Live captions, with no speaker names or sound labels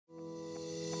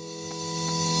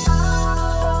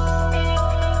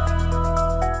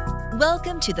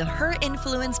to the Her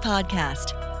Influence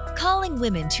podcast, calling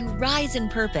women to rise in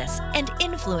purpose and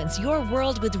influence your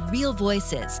world with real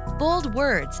voices, bold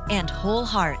words, and whole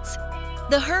hearts.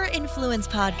 The Her Influence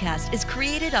podcast is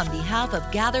created on behalf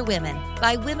of Gather Women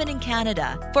by women in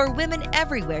Canada for women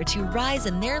everywhere to rise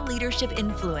in their leadership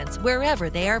influence wherever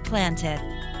they are planted.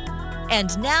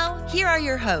 And now, here are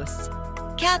your hosts,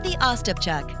 Kathy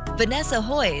Ostapchuk, Vanessa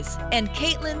Hoyes, and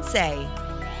Caitlin Say.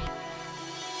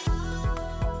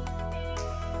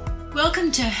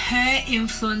 Welcome to Her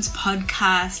Influence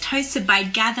podcast, hosted by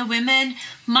Gather Women.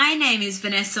 My name is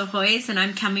Vanessa Hoyes, and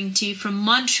I'm coming to you from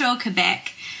Montreal,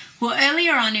 Quebec. Well,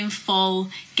 earlier on in fall,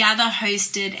 Gather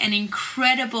hosted an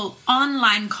incredible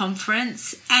online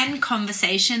conference and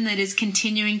conversation that is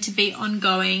continuing to be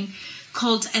ongoing,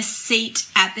 called A Seat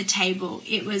at the Table.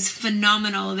 It was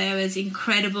phenomenal. There was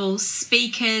incredible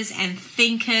speakers and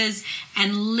thinkers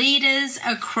and leaders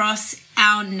across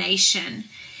our nation.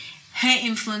 Her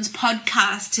Influence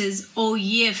podcast has all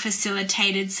year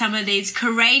facilitated some of these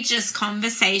courageous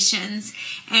conversations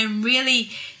and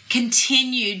really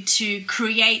continued to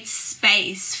create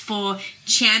space for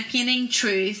championing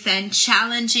truth and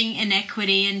challenging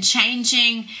inequity and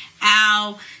changing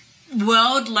our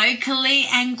world locally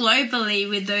and globally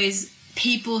with those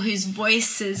people whose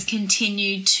voices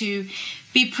continue to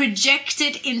be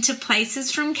projected into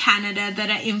places from Canada that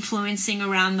are influencing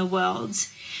around the world.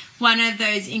 One of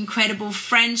those incredible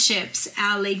friendships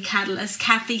our lead catalyst,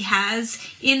 Kathy, has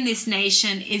in this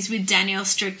nation is with Danielle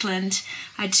Strickland.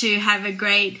 I too have a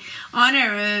great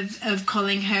honor of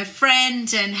calling her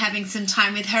friend and having some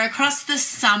time with her across the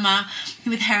summer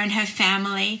with her and her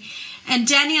family. And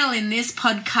Danielle in this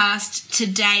podcast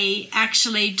today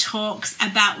actually talks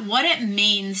about what it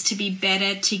means to be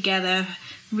better together.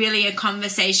 Really a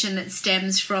conversation that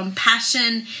stems from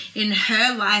passion in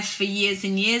her life for years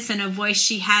and years and a voice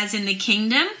she has in the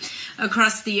kingdom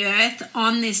across the earth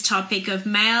on this topic of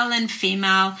male and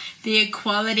female, the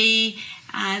equality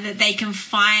that they can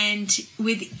find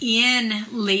within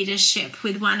leadership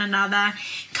with one another,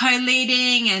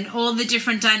 co-leading and all the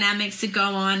different dynamics that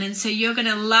go on. And so you're going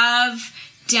to love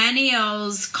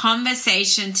Danielle's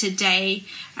conversation today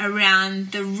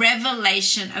around the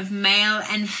revelation of male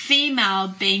and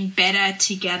female being better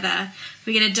together.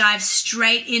 We're going to dive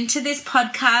straight into this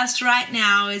podcast right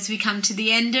now as we come to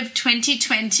the end of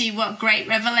 2020. What great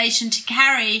revelation to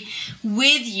carry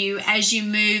with you as you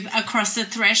move across the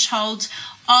threshold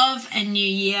of a new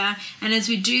year. And as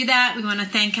we do that, we want to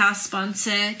thank our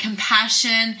sponsor,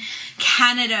 Compassion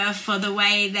Canada, for the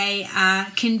way they are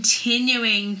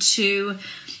continuing to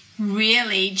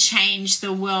really change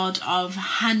the world of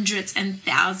hundreds and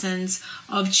thousands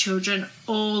of children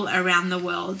all around the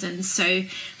world. And so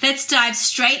let's dive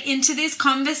straight into this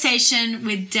conversation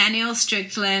with Danielle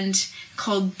Strickland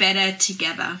called Better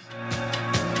Together.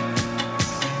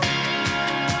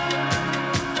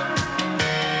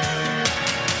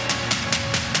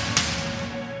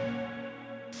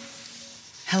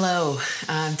 Hello,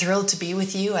 I'm thrilled to be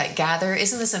with you at Gather.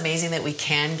 Isn't this amazing that we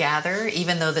can gather,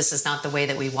 even though this is not the way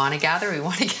that we want to gather? We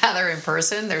want to gather in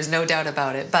person, there's no doubt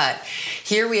about it. But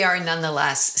here we are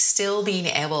nonetheless, still being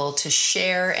able to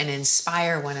share and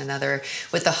inspire one another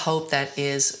with the hope that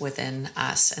is within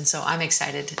us. And so I'm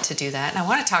excited to do that. And I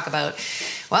want to talk about,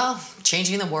 well,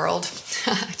 changing the world,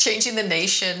 changing the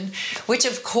nation, which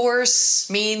of course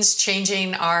means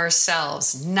changing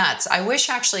ourselves. Nuts. I wish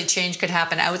actually change could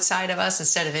happen outside of us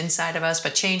instead of inside of us,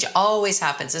 but change always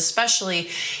happens, especially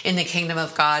in the kingdom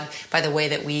of God, by the way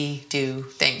that we do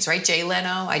things, right? Jay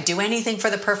Leno, I do anything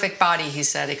for the perfect body, he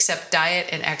said, except diet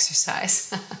and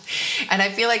exercise. And I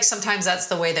feel like sometimes that's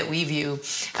the way that we view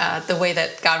the way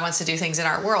that God wants to do things in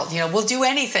our world. You know, we'll do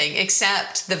anything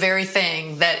except the very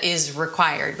thing that is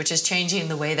required, which is changing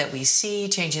the way that we see,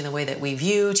 changing the way that we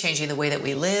view, changing the way that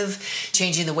we live,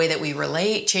 changing the way that we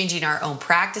relate, changing our own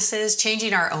practices,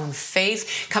 changing our own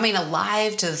faith, coming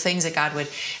alive to the things that God would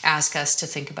ask us to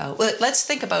think about. Well, let's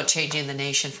think about changing the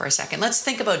nation for a second. Let's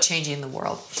think about changing the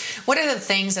world. What are the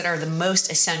things that are the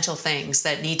most essential things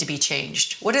that need to be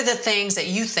changed? What are the things that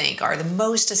you think are the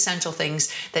most essential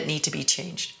things that need to be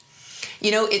changed?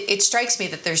 You know, it strikes me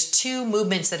that there's two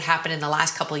movements that happened in the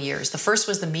last couple of years. The first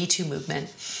was the Me Too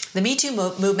movement. The Me Too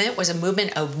movement was a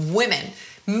movement of women,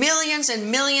 millions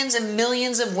and millions and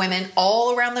millions of women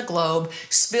all around the globe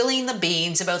spilling the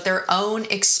beans about their own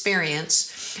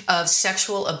experience of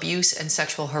sexual abuse and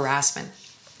sexual harassment.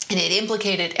 And it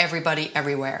implicated everybody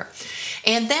everywhere.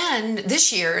 And then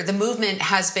this year, the movement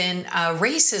has been a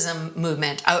racism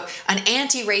movement, an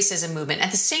anti-racism movement.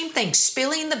 And the same thing,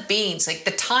 spilling the beans, like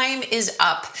the time is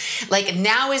up. Like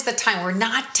now is the time. We're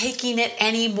not taking it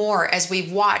anymore as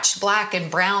we've watched Black and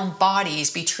brown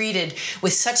bodies be treated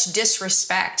with such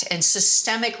disrespect and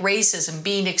systemic racism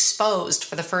being exposed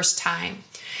for the first time.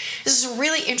 This is a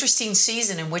really interesting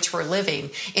season in which we're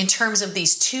living in terms of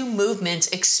these two movements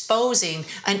exposing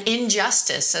an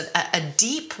injustice, a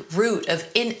deep root of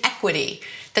inequity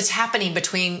that's happening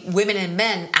between women and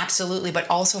men, absolutely, but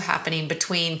also happening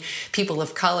between people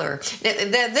of color.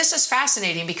 This is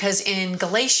fascinating because in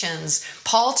Galatians,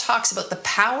 Paul talks about the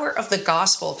power of the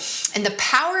gospel, and the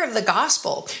power of the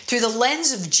gospel through the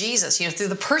lens of Jesus, through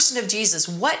the person of Jesus.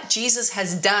 What Jesus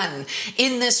has done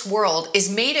in this world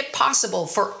is made it possible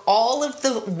for all of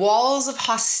the walls of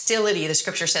hostility, the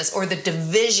scripture says, or the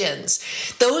divisions,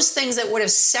 those things that would have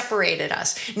separated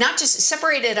us, not just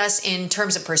separated us in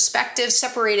terms of perspective,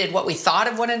 separated what we thought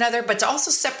of one another, but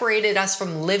also separated us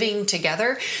from living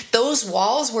together. Those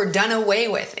walls were done away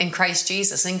with in Christ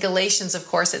Jesus. In Galatians, of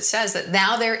course, it says that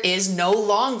now there is no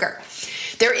longer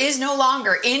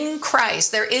in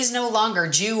Christ, there is no longer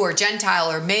Jew or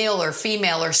Gentile or male or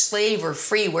female or slave or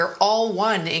free. We're all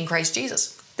one in Christ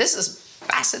Jesus. This is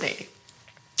fascinating.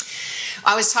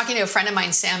 I was talking to a friend of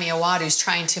mine, Sammy Awad, who's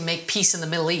trying to make peace in the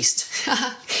Middle East.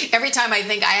 Every time I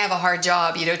think I have a hard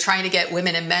job, trying to get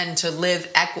women and men to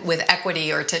live with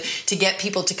equity or to get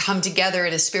people to come together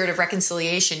in a spirit of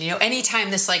reconciliation.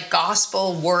 Anytime this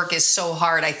gospel work is so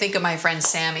hard, I think of my friend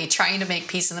Sammy trying to make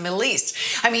peace in the Middle East.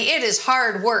 I mean, it is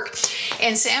hard work.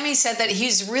 And Sammy said that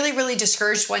he's really, really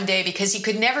discouraged one day because he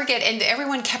could never get, and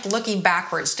everyone kept looking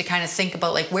backwards to kind of think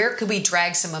about where could we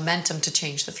drag some momentum to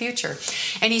change the future.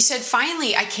 And he said, finally,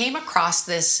 I came across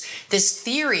this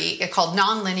theory called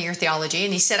nonlinear theology.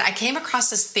 And he said, I came across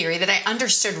this theory that I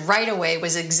understood right away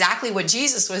was exactly what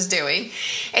Jesus was doing.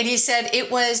 And he said it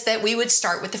was that we would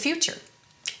start with the future.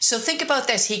 So think about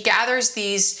this. He gathers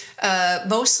these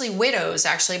mostly widows,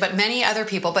 actually, but many other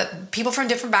people, but people from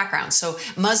different backgrounds. So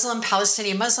Muslim,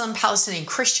 Palestinian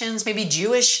Christians, maybe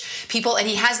Jewish people. And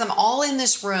he has them all in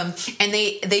this room. And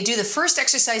they do the first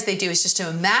exercise they do is just to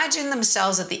imagine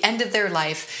themselves at the end of their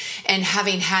life and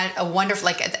having had a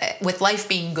wonderful, with life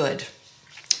being good.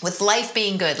 With life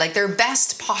being good, their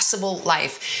best possible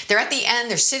life. They're at the end,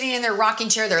 they're sitting in their rocking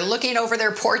chair, they're looking over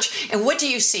their porch, and what do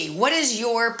you see? What does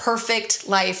your perfect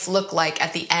life look like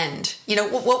at the end?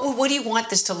 What do you want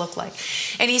this to look like?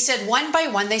 And he said, one by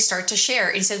one, they start to share.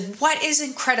 And he said, what is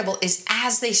incredible is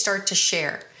as they start to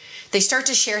share, they start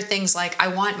to share things like, I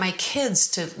want my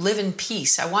kids to live in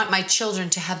peace. I want my children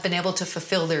to have been able to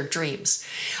fulfill their dreams.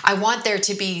 I want there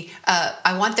to be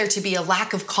a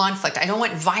lack of conflict. I don't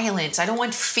want violence. I don't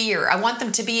want fear. I want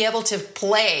them to be able to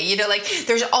play.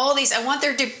 There's all these. I want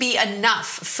there to be enough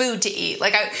food to eat.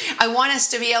 I want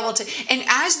us to be able to. And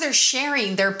as they're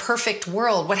sharing their perfect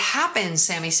world, what happens,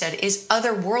 Sammy said, is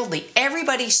otherworldly.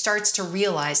 Everybody starts to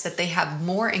realize that they have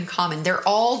more in common. They're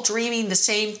all dreaming the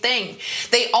same thing.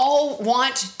 They all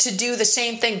want to do the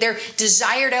same thing. Their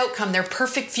desired outcome, their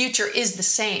perfect future is the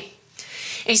same.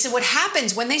 And he said, what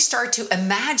happens when they start to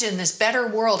imagine this better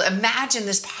world, imagine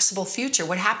this possible future,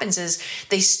 what happens is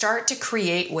they start to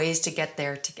create ways to get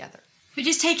there together. We're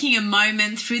just taking a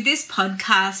moment through this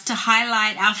podcast to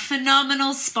highlight our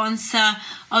phenomenal sponsor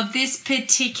of this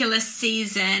particular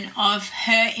season of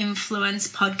Her Influence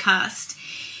podcast.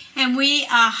 And we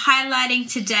are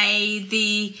highlighting today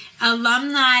the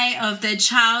alumni of the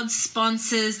child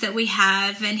sponsors that we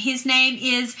have. And his name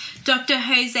is Dr.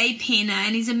 Jose Pina.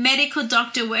 And he's a medical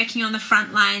doctor working on the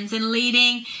front lines and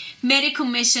leading medical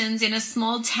missions in a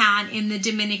small town in the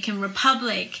Dominican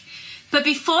Republic. But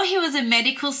before he was a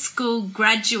medical school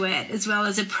graduate, as well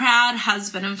as a proud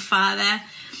husband and father,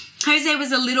 Jose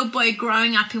was a little boy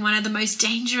growing up in one of the most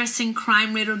dangerous and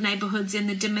crime-riddled neighborhoods in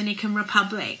the Dominican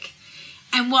Republic.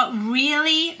 And what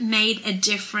really made a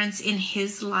difference in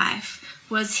his life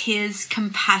was his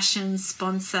Compassion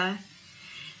sponsor.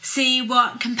 See,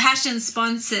 what Compassion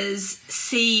sponsors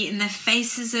see in the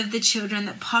faces of the children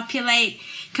that populate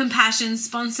Compassion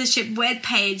sponsorship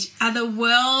webpage are the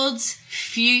world's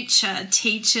future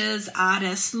teachers,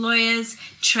 artists, lawyers,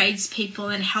 tradespeople,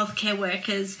 and healthcare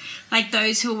workers, like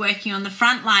those who are working on the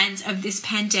front lines of this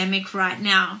pandemic right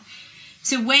now.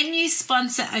 So when you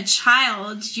sponsor a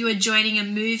child, you are joining a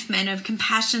movement of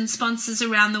Compassion sponsors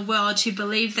around the world who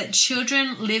believe that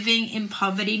children living in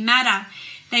poverty matter.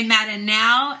 They matter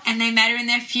now and they matter in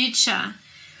their future.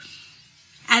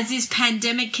 As this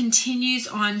pandemic continues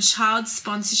on, child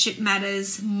sponsorship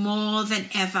matters more than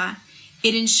ever.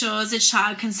 It ensures a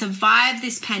child can survive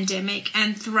this pandemic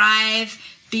and thrive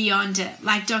beyond it,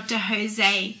 like Dr.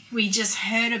 Jose we just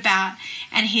heard about,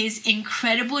 and his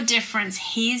incredible difference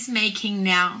he's making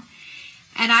now.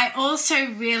 And I also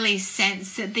really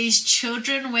sense that these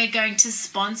children we're going to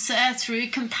sponsor through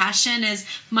Compassion, as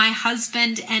my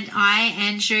husband and I,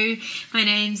 Andrew, my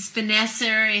name's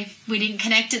Vanessa, if we didn't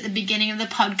connect at the beginning of the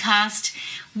podcast,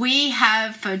 we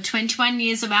have, for 21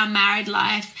 years of our married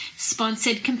life,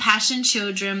 sponsored Compassion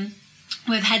children.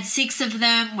 We've had 6 of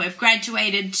them, we've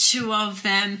graduated 2 of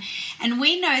them, and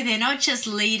we know they're not just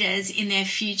leaders in their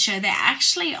future, they're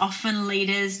actually often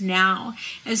leaders now.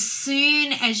 As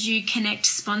soon as you connect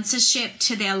sponsorship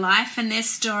to their life and their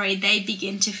story, they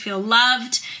begin to feel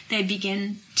loved, they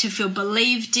begin to feel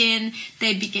believed in,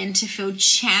 they begin to feel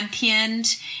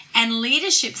championed, and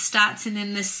leadership starts in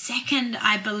them the second,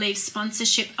 I believe,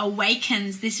 sponsorship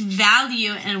awakens this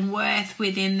value and worth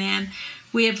within them.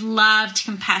 We have loved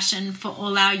Compassion for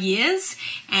all our years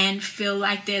and feel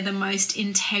like they're the most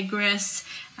integrous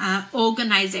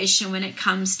organization when it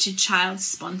comes to child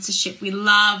sponsorship. We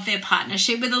love their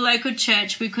partnership with the local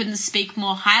church. We couldn't speak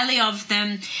more highly of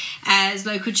them. As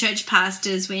local church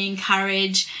pastors, we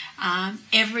encourage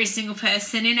every single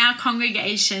person in our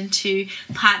congregation to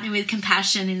partner with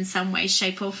Compassion in some way,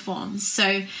 shape, or form.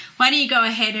 So why don't you go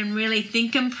ahead and really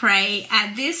think and pray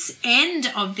at this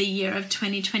end of the year of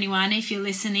 2021. If you're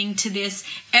listening to this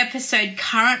episode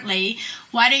currently,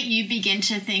 why don't you begin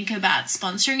to think about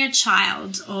sponsoring a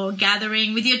child, or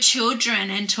gathering with your children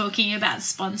and talking about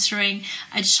sponsoring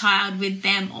a child with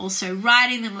them, also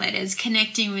writing them letters,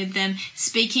 connecting with them,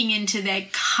 speaking into their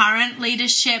current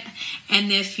leadership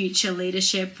and their future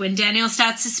leadership. When Daniel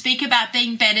starts to speak about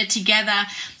being better together,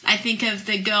 I think of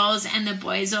the girls and the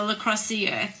boys all across the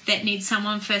earth that need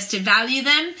someone first to value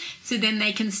them, so then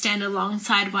they can stand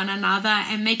alongside one another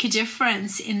and make a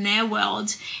difference in their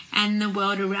world and the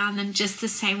world around them just the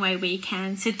same way we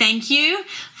can. So thank you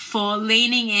for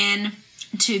leaning in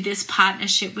to this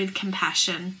partnership with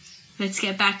Compassion. Let's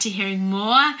get back to hearing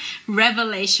more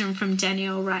revelation from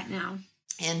Daniel right now.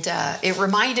 And it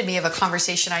reminded me of a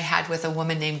conversation I had with a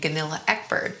woman named Gunilla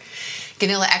Ekberg.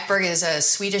 Gunilla Ekberg is a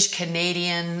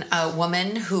Swedish-Canadian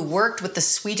woman who worked with the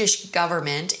Swedish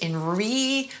government in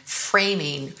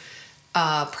reframing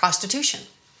prostitution.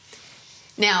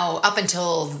 Now, up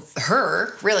until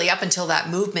that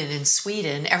movement in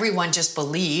Sweden, everyone just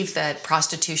believed that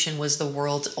prostitution was the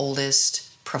world's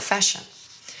oldest profession.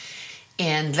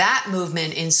 And that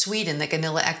movement in Sweden that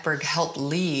Gunilla Ekberg helped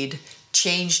lead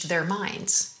changed their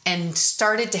minds and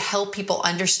started to help people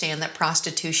understand that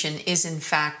prostitution is in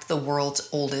fact the world's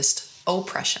oldest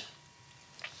oppression.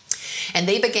 And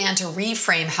they began to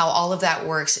reframe how all of that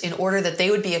works in order that they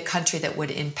would be a country that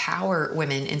would empower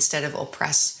women instead of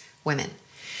oppress women.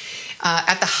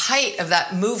 At the height of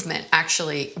that movement,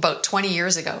 actually, about 20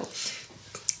 years ago,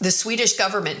 the Swedish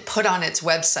government put on its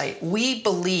website, "We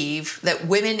believe that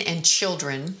women and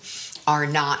children are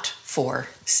not for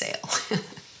sale."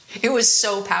 It was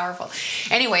so powerful.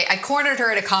 Anyway, I cornered her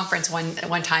at a conference one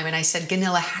time and I said,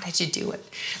 "Gunilla, how did you do it?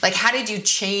 Like, how did you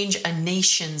change a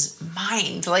nation's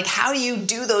mind? Like, how do you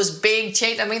do those big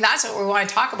changes? I mean, that's what we want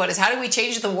to talk about, is how do we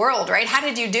change the world, right? How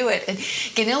did you do it?" And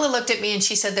Gunilla looked at me and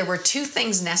she said, "There were 2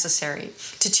 things necessary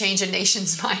to change a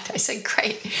nation's mind." I said,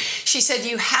 "Great." She said,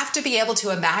 "You have to be able to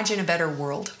imagine a better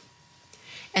world,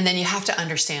 and then you have to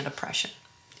understand oppression.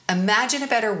 Imagine a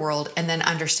better world and then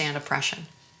understand oppression."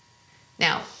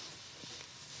 Now,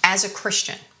 as a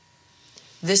Christian,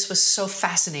 this was so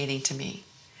fascinating to me,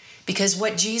 because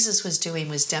what Jesus was doing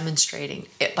was demonstrating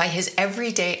it by his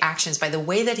everyday actions, by the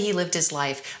way that he lived his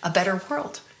life, a better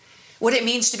world. What it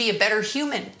means to be a better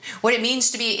human, what it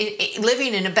means to be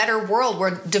living in a better world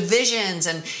where divisions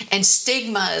and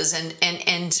stigmas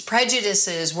and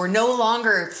prejudices were no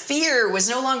longer, fear was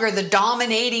no longer the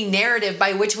dominating narrative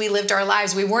by which we lived our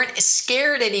lives. We weren't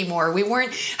scared anymore. We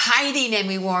weren't hiding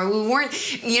anymore. We weren't,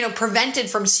 prevented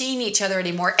from seeing each other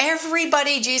anymore.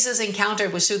 Everybody Jesus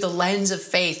encountered was through the lens of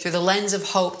faith, through the lens of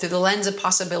hope, through the lens of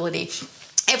possibility.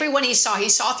 Everyone he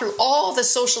saw through all the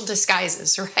social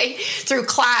disguises, right? Through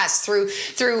class, through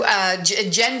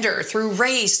gender, through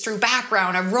race, through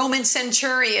background, a Roman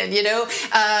centurion,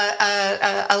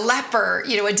 a leper,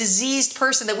 a diseased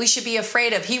person that we should be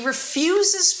afraid of. He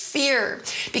refuses fear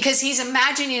because he's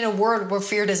imagining a world where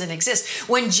fear doesn't exist.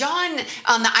 When John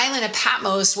on the island of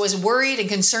Patmos was worried and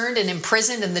concerned and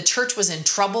imprisoned and the church was in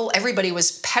trouble, everybody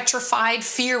was petrified,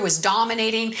 fear was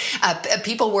dominating,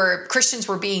 Christians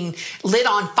were being lit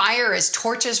on fire as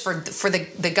torches for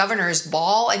the governor's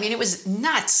ball. I mean, it was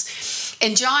nuts.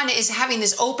 And John is having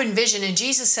this open vision, and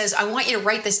Jesus says, I want you to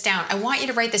write this down. I want you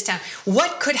to write this down.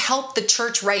 What could help the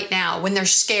church right now when they're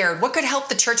scared? What could help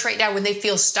the church right now when they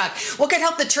feel stuck? What could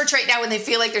help the church right now when they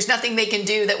feel like there's nothing they can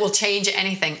do that will change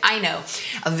anything? I know,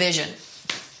 a vision.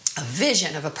 A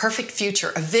vision of a perfect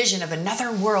future, a vision of another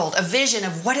world, a vision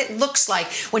of what it looks like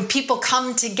when people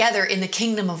come together in the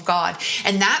kingdom of God.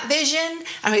 And that vision,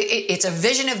 it's a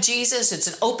vision of Jesus. It's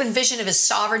an open vision of his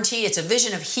sovereignty. It's a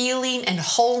vision of healing and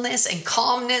wholeness and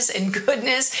calmness and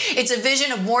goodness. It's a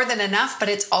vision of more than enough, but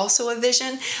it's also a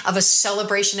vision of a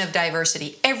celebration of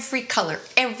diversity. Every color,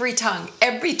 every tongue,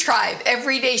 every tribe,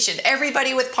 every nation,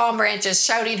 everybody with palm branches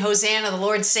shouting, Hosanna, the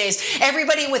Lord saves.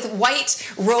 Everybody with white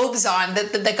robes on,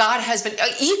 that God has been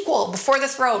equal before the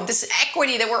throne. This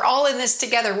equity that we're all in this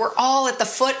together. We're all at the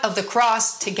foot of the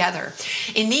cross together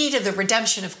in need of the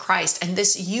redemption of Christ. And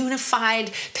this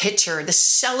unified picture, the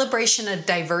celebration of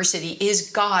diversity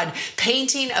is God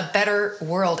painting a better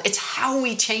world. It's how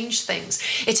we change things.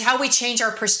 It's how we change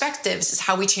our perspectives. It's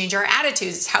how we change our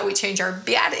attitudes. It's how we change our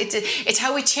it's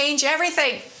how we change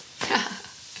everything.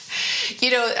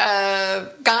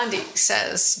 Gandhi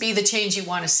says, be the change you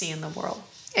want to see in the world.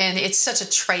 And it's such a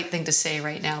trite thing to say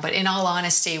right now. But in all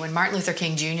honesty, when Martin Luther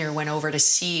King Jr. went over to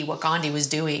see what Gandhi was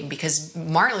doing, because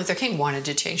Martin Luther King wanted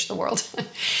to change the world,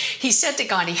 he said to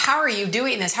Gandhi, how are you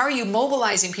doing this? How are you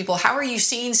mobilizing people? How are you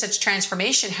seeing such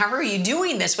transformation? How are you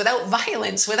doing this without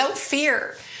violence, without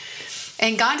fear?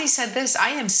 And Gandhi said this, I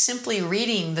am simply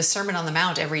reading the Sermon on the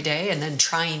Mount every day and then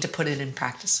trying to put it in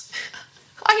practice.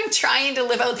 I am trying to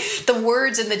live out the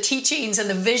words and the teachings and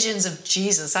the visions of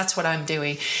Jesus. That's what I'm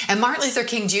doing. And Martin Luther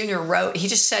King Jr. wrote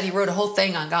a whole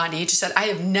thing on Gandhi. He just said, I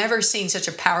have never seen such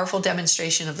a powerful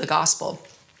demonstration of the gospel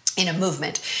in a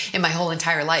movement in my whole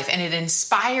entire life. And it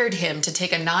inspired him to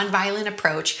take a nonviolent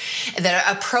approach,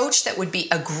 that would be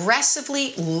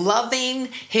aggressively loving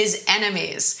his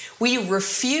enemies. We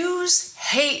refuse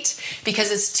hate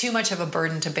because it's too much of a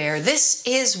burden to bear. This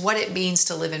is what it means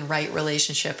to live in right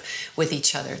relationship with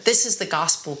each other. This is the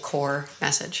gospel core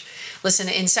message. Listen,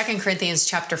 in 2 Corinthians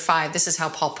chapter 5, this is how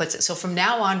Paul puts it. So from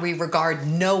now on, we regard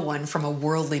no one from a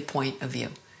worldly point of view.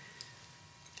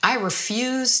 I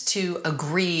refuse to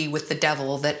agree with the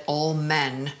devil that all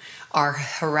men are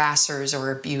harassers or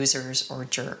abusers or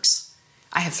jerks.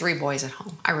 I have 3 boys at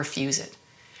home. I refuse it.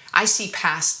 I see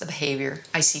past the behavior.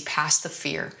 I see past the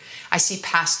fear. I see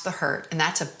past the hurt. And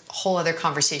that's a whole other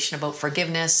conversation about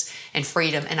forgiveness and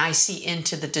freedom. And I see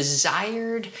into the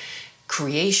desired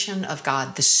creation of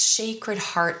God, the sacred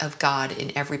heart of God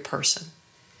in every person.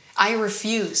 I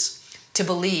refuse to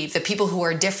believe that people who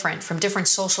are different, from different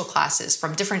social classes,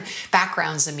 from different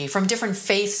backgrounds than me, from different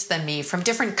faiths than me, from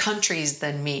different countries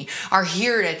than me, are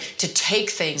here to take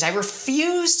things. I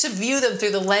refuse to view them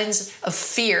through the lens of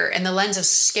fear and the lens of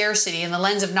scarcity and the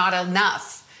lens of not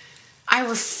enough. I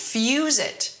refuse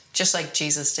it, just like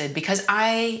Jesus did, because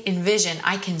I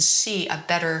can see a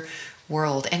better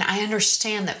world. And I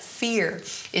understand that fear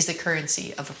is the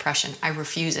currency of oppression. I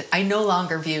refuse it. I no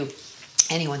longer view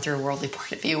anyone through a worldly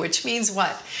point of view, which means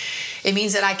what? It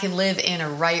means that I can live in a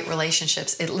right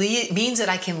relationships. It means that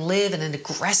I can live in an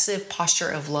aggressive posture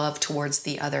of love towards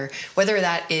the other, whether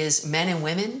that is men and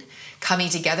women coming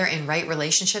together in right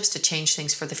relationships to change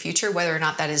things for the future, whether or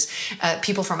not that is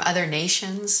people from other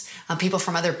nations, people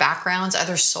from other backgrounds,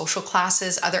 other social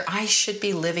classes, I should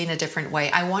be living a different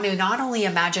way. I want to not only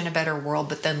imagine a better world,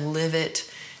 but then live it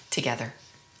together.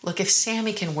 Look, if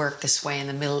Sammy can work this way in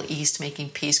the Middle East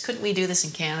making peace, couldn't we do this in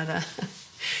Canada?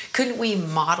 Couldn't we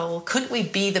model? Couldn't we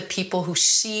be the people who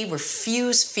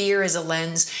refuse fear as a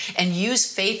lens and use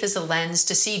faith as a lens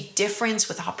to see difference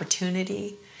with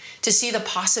opportunity, to see the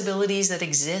possibilities that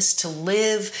exist, to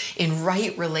live in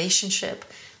right relationship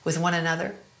with one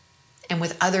another and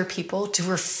with other people, to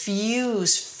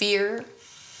refuse fear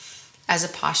as a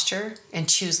posture and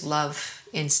choose love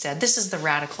instead? This is the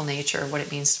radical nature of what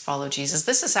it means to follow Jesus.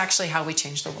 This is actually how we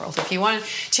change the world. If you want to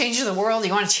change the world,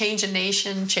 you want to change a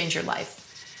nation, change your life.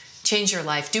 Change your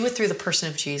life. Do it through the person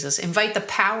of Jesus. Invite the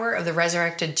power of the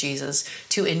resurrected Jesus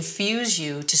to infuse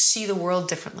you to see the world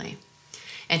differently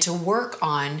and to work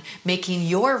on making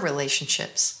your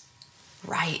relationships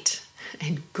right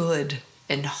and good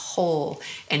and whole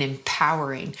and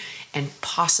empowering and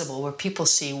possible, where people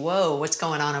see, whoa, what's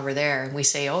going on over there? And we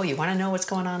say, oh, you want to know what's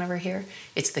going on over here?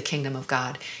 It's the kingdom of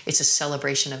God. It's a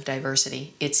celebration of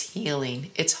diversity. It's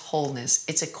healing. It's wholeness.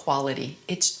 It's equality.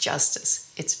 It's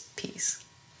justice. It's peace.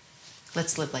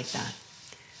 Let's live like that.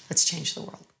 Let's change the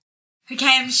world.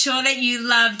 Okay, I'm sure that you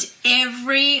loved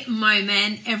every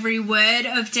moment, every word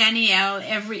of Danielle,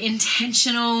 every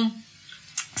intentional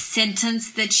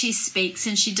sentence that she speaks,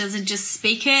 and she doesn't just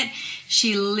speak it,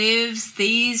 she lives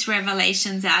these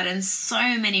revelations out and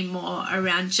so many more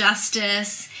around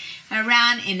justice,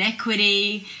 around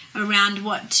inequity, around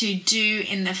what to do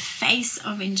in the face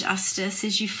of injustice.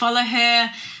 As you follow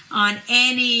her on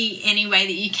any way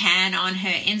that you can, on her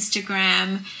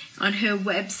Instagram, on her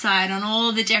website, on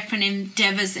all the different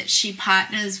endeavors that she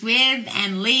partners with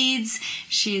and leads.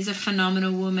 She is a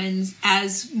phenomenal woman,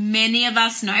 as many of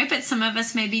us know, but some of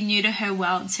us may be new to her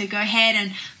world. So go ahead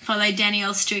and follow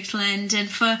Danielle Strickland. And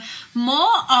for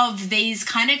more of these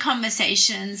kind of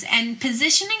conversations and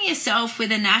positioning yourself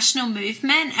with a national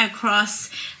movement across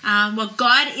what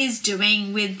God is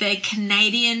doing with the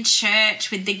Canadian church,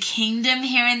 with the kingdom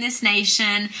here in this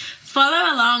nation,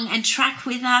 follow along and track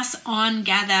with us on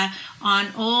Gather on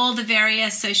all the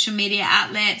various social media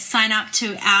outlets. Sign up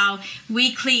to our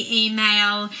weekly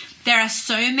email. There are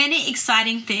so many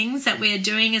exciting things that we are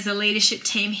doing as a leadership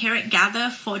team here at Gather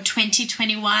for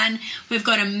 2021. We've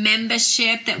got a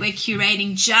membership that we're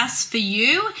curating just for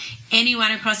you.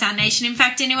 Anyone across our nation, in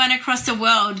fact, anyone across the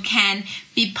world can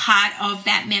be part of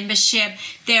that membership.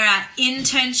 There are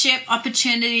internship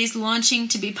opportunities launching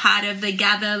to be part of the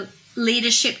Gather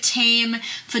leadership team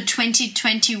for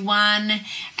 2021,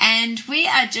 and we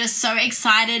are just so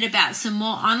excited about some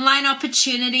more online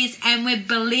opportunities, and we're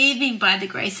believing by the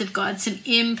grace of God some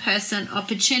in-person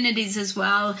opportunities as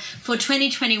well for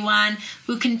 2021.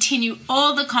 We'll continue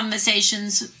all the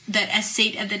conversations that A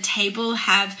Seat at the Table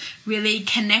have really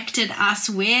connected us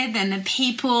with, and the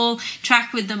people,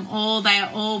 track with them all. They are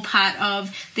all part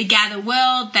of the Gather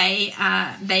world.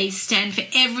 They stand for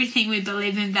everything we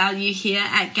believe and value here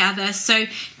at Gather. So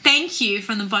thank you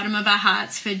from the bottom of our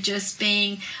hearts for just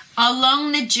being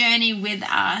along the journey with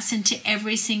us. And to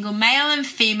every single male and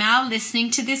female listening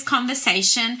to this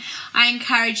conversation, I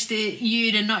encourage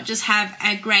you to not just have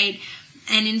a great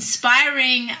and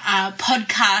inspiring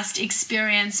podcast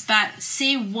experience, but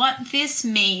see what this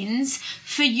means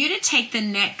for you to take the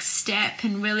next step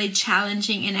in really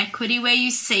challenging inequity where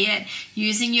you see it,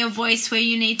 using your voice where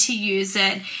you need to use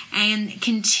it, and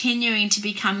continuing to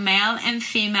become male and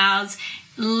females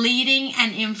leading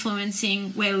and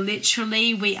influencing where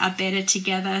literally we are better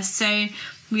together. So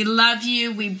we love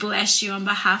you. We bless you on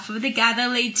behalf of the Gather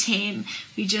Lead team.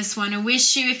 We just want to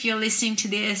wish you, if you're listening to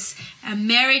this, a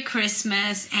Merry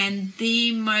Christmas and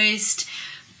the most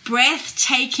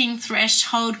breathtaking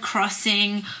threshold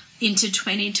crossing into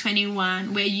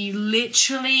 2021, where you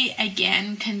literally,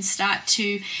 again, can start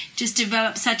to just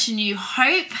develop such a new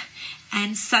hope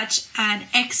and such an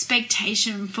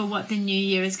expectation for what the new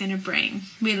year is going to bring.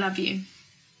 We love you.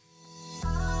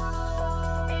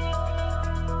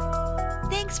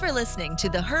 Thanks for listening to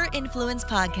the Her Influence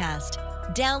podcast.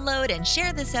 Download and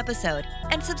share this episode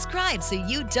and subscribe so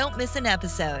you don't miss an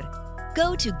episode.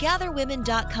 Go to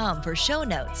gatherwomen.com for show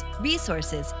notes,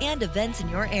 resources, and events in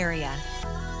your area.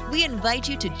 We invite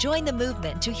you to join the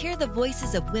movement to hear the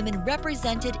voices of women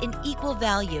represented in equal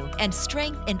value and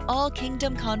strength in all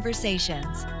kingdom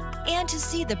conversations, and to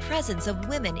see the presence of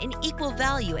women in equal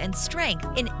value and strength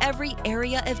in every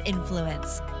area of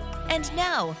influence. And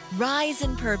now, rise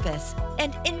in purpose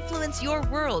and influence your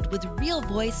world with real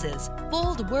voices,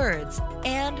 bold words,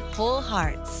 and whole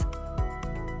hearts.